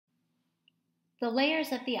The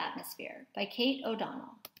Layers of the Atmosphere by Kate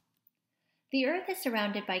O'Donnell. The Earth is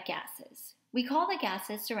surrounded by gases. We call the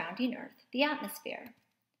gases surrounding Earth the atmosphere.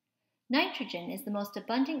 Nitrogen is the most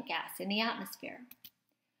abundant gas in the atmosphere.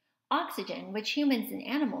 Oxygen, which humans and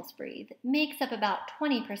animals breathe, makes up about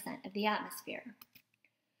 20% of the atmosphere.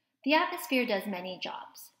 The atmosphere does many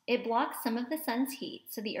jobs. It blocks some of the sun's heat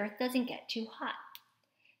so the Earth doesn't get too hot.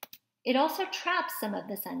 It also traps some of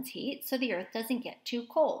the sun's heat so the Earth doesn't get too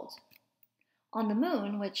cold. On the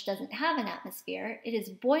moon, which doesn't have an atmosphere, it is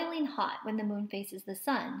boiling hot when the moon faces the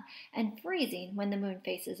sun and freezing when the moon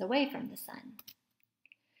faces away from the sun.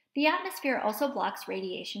 The atmosphere also blocks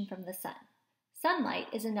radiation from the sun. Sunlight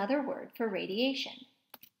is another word for radiation.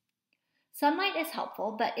 Sunlight is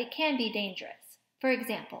helpful, but it can be dangerous. For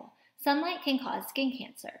example, sunlight can cause skin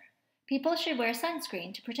cancer. People should wear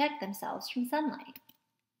sunscreen to protect themselves from sunlight.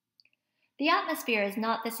 The atmosphere is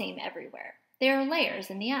not the same everywhere. There are layers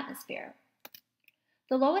in the atmosphere.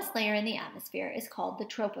 The lowest layer in the atmosphere is called the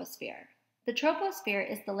troposphere. The troposphere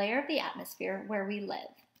is the layer of the atmosphere where we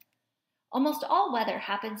live. Almost all weather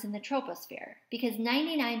happens in the troposphere because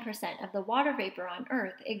 99% of the water vapor on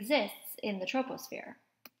Earth exists in the troposphere.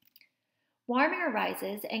 Warm air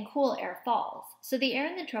rises and cool air falls, so the air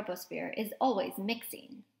in the troposphere is always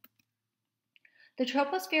mixing. The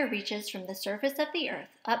troposphere reaches from the surface of the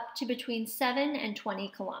Earth up to between 7 and 20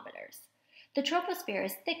 kilometers. The troposphere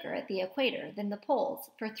is thicker at the equator than the poles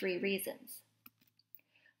for 3 reasons.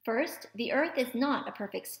 First, the Earth is not a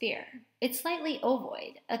perfect sphere. It's slightly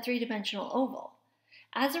ovoid, a 3-dimensional oval.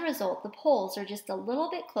 As a result, the poles are just a little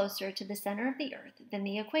bit closer to the center of the Earth than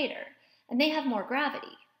the equator, and they have more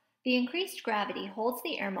gravity. The increased gravity holds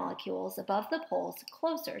the air molecules above the poles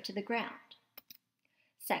closer to the ground.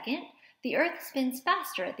 Second, the Earth spins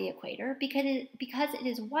faster at the equator because it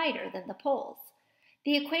is wider than the poles.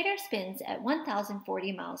 The equator spins at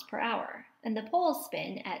 1,040 miles per hour, and the poles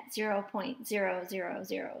spin at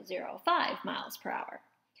 0.00005 miles per hour.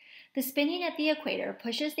 The spinning at the equator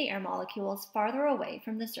pushes the air molecules farther away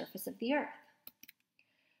from the surface of the Earth.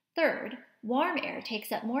 Third, warm air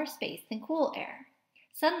takes up more space than cool air.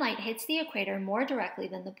 Sunlight hits the equator more directly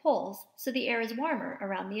than the poles, so the air is warmer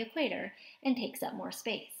around the equator and takes up more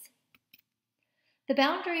space. The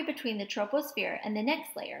boundary between the troposphere and the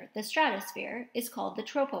next layer, the stratosphere, is called the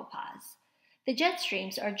tropopause. The jet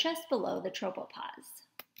streams are just below the tropopause.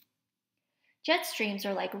 Jet streams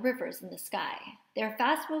are like rivers in the sky. They're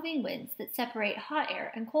fast-moving winds that separate hot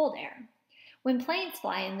air and cold air. When planes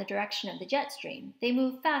fly in the direction of the jet stream, they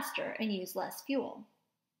move faster and use less fuel.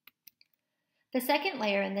 The second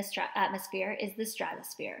layer in the atmosphere is the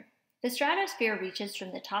stratosphere. The stratosphere reaches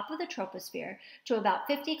from the top of the troposphere to about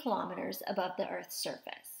 50 kilometers above the Earth's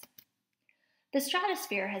surface. The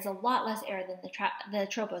stratosphere has a lot less air than the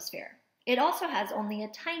troposphere. It also has only a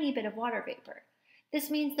tiny bit of water vapor. This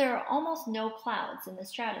means there are almost no clouds in the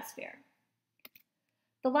stratosphere.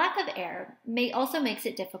 The lack of air also makes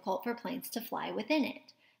it difficult for planes to fly within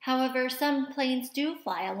it. However, some planes do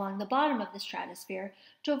fly along the bottom of the stratosphere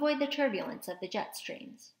to avoid the turbulence of the jet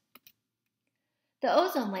streams. The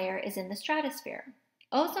ozone layer is in the stratosphere.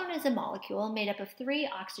 Ozone is a molecule made up of 3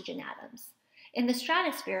 oxygen atoms. In the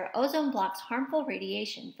stratosphere, ozone blocks harmful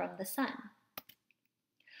radiation from the sun.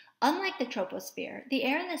 Unlike the troposphere, the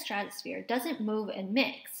air in the stratosphere doesn't move and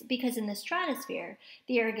mix because in the stratosphere,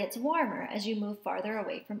 the air gets warmer as you move farther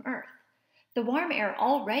away from Earth. The warm air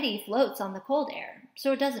already floats on the cold air,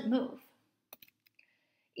 so it doesn't move.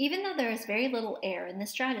 Even though there is very little air in the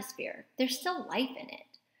stratosphere, there's still life in it.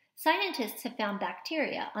 Scientists have found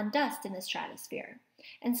bacteria on dust in the stratosphere,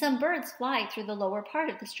 and some birds fly through the lower part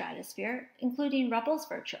of the stratosphere, including Ruppel's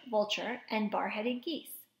vulture and bar-headed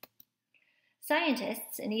geese.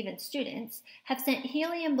 Scientists, and even students, have sent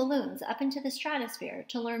helium balloons up into the stratosphere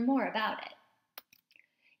to learn more about it.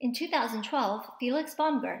 In 2012, Felix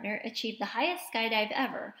Baumgartner achieved the highest skydive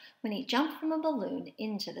ever when he jumped from a balloon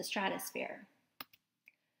into the stratosphere.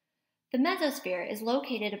 The mesosphere is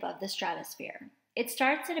located above the stratosphere. It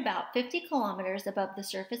starts at about 50 kilometers above the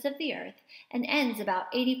surface of the Earth and ends about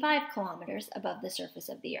 85 kilometers above the surface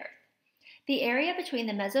of the Earth. The area between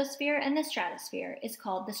the mesosphere and the stratosphere is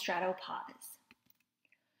called the Stratopause.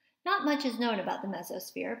 Not much is known about the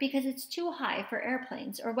mesosphere because it's too high for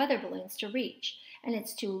airplanes or weather balloons to reach, and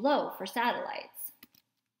it's too low for satellites.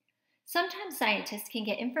 Sometimes scientists can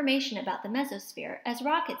get information about the mesosphere as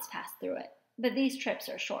rockets pass through it, but these trips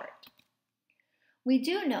are short. We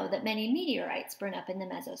do know that many meteorites burn up in the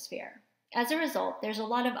mesosphere. As a result, there's a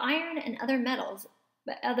lot of iron and other metal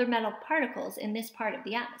particles in this part of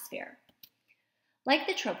the atmosphere. Like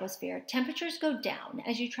the troposphere, temperatures go down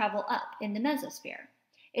as you travel up in the mesosphere.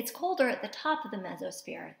 It's colder at the top of the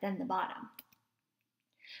mesosphere than the bottom.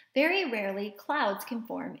 Very rarely, clouds can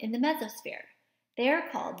form in the mesosphere. They are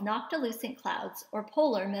called Noctilucent Clouds or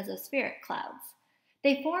polar mesospheric clouds.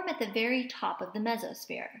 They form at the very top of the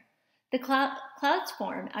mesosphere. The clouds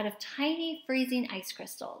form out of tiny freezing ice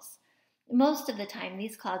crystals. Most of the time,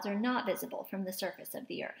 these clouds are not visible from the surface of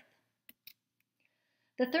the Earth.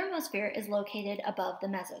 The thermosphere is located above the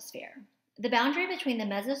mesosphere. The boundary between the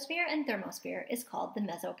mesosphere and thermosphere is called the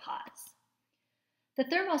mesopause. The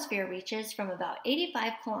thermosphere reaches from about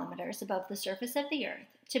 85 kilometers above the surface of the Earth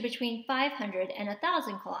to between 500 and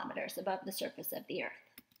 1,000 kilometers above the surface of the Earth.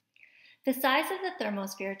 The size of the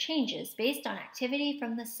thermosphere changes based on activity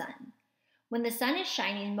from the sun. When the sun is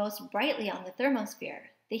shining most brightly on the thermosphere,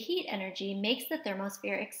 the heat energy makes the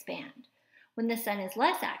thermosphere expand. When the sun is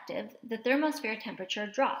less active, the thermosphere temperature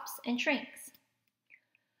drops and shrinks.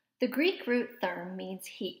 The Greek root therm means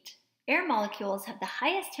heat. Air molecules have the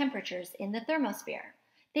highest temperatures in the thermosphere.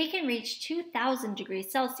 They can reach 2,000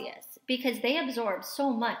 degrees Celsius because they absorb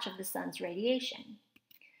so much of the sun's radiation.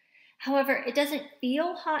 However, it doesn't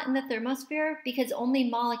feel hot in the thermosphere because only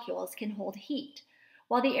molecules can hold heat.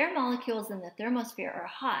 While the air molecules in the thermosphere are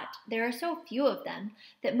hot, there are so few of them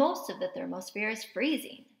that most of the thermosphere is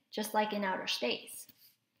freezing, just like in outer space.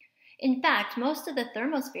 In fact, most of the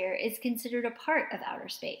thermosphere is considered a part of outer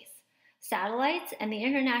space. Satellites and the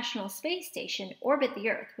International Space Station orbit the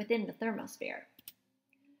Earth within the thermosphere.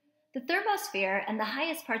 The thermosphere and the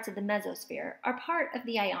highest parts of the mesosphere are part of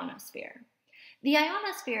the ionosphere. The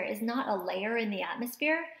ionosphere is not a layer in the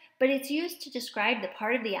atmosphere, but it's used to describe the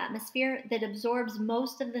part of the atmosphere that absorbs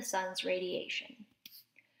most of the sun's radiation.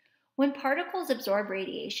 When particles absorb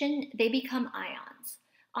radiation, they become ions.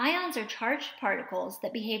 Ions are charged particles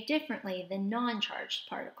that behave differently than non-charged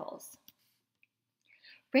particles.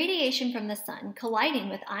 Radiation from the sun colliding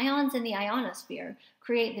with ions in the ionosphere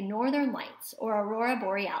create the northern lights, or aurora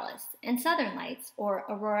borealis, and southern lights, or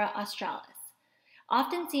aurora australis.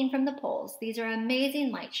 Often seen from the poles, these are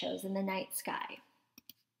amazing light shows in the night sky.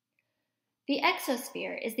 The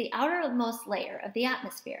exosphere is the outermost layer of the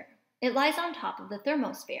atmosphere. It lies on top of the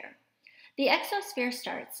thermosphere. The exosphere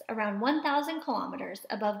starts around 1,000 kilometers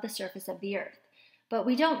above the surface of the Earth, but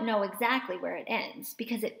we don't know exactly where it ends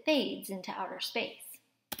because it fades into outer space.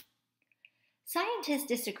 Scientists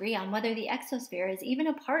disagree on whether the exosphere is even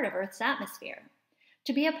a part of Earth's atmosphere.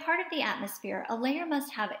 To be a part of the atmosphere, a layer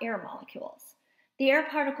must have air molecules. The air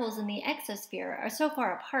particles in the exosphere are so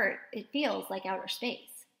far apart, it feels like outer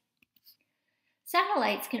space.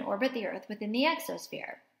 Satellites can orbit the Earth within the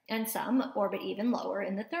exosphere, and some orbit even lower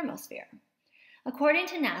in the thermosphere. According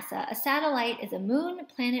to NASA, a satellite is a moon,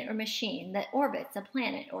 planet, or machine that orbits a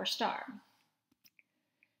planet or star.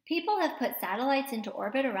 People have put satellites into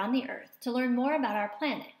orbit around the Earth to learn more about our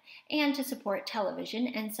planet and to support television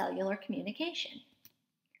and cellular communication.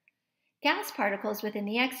 Gas particles within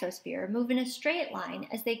the exosphere move in a straight line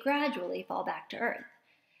as they gradually fall back to Earth.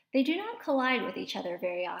 They do not collide with each other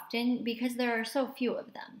very often because there are so few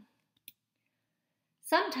of them.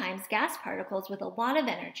 Sometimes gas particles with a lot of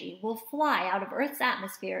energy will fly out of Earth's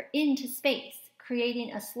atmosphere into space,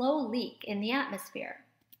 creating a slow leak in the atmosphere.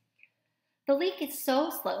 The leak is so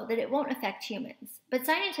slow that it won't affect humans, but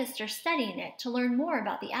scientists are studying it to learn more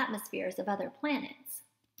about the atmospheres of other planets.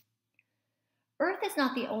 Earth is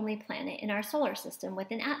not the only planet in our solar system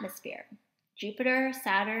with an atmosphere. Jupiter,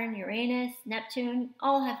 Saturn, Uranus, Neptune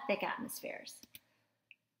all have thick atmospheres.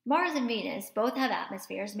 Mars and Venus both have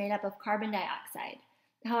atmospheres made up of carbon dioxide.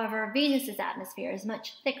 However, Venus's atmosphere is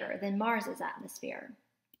much thicker than Mars's atmosphere.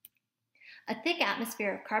 A thick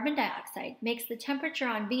atmosphere of carbon dioxide makes the temperature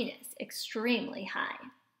on Venus extremely high.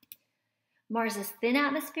 Mars's thin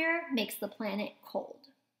atmosphere makes the planet cold.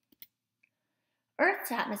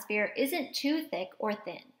 Earth's atmosphere isn't too thick or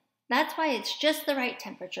thin. That's why it's just the right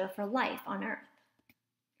temperature for life on Earth.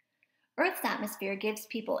 Earth's atmosphere gives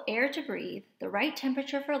people air to breathe, the right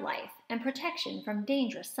temperature for life, and protection from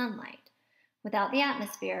dangerous sunlight. Without the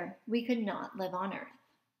atmosphere, we could not live on Earth.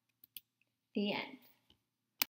 The end.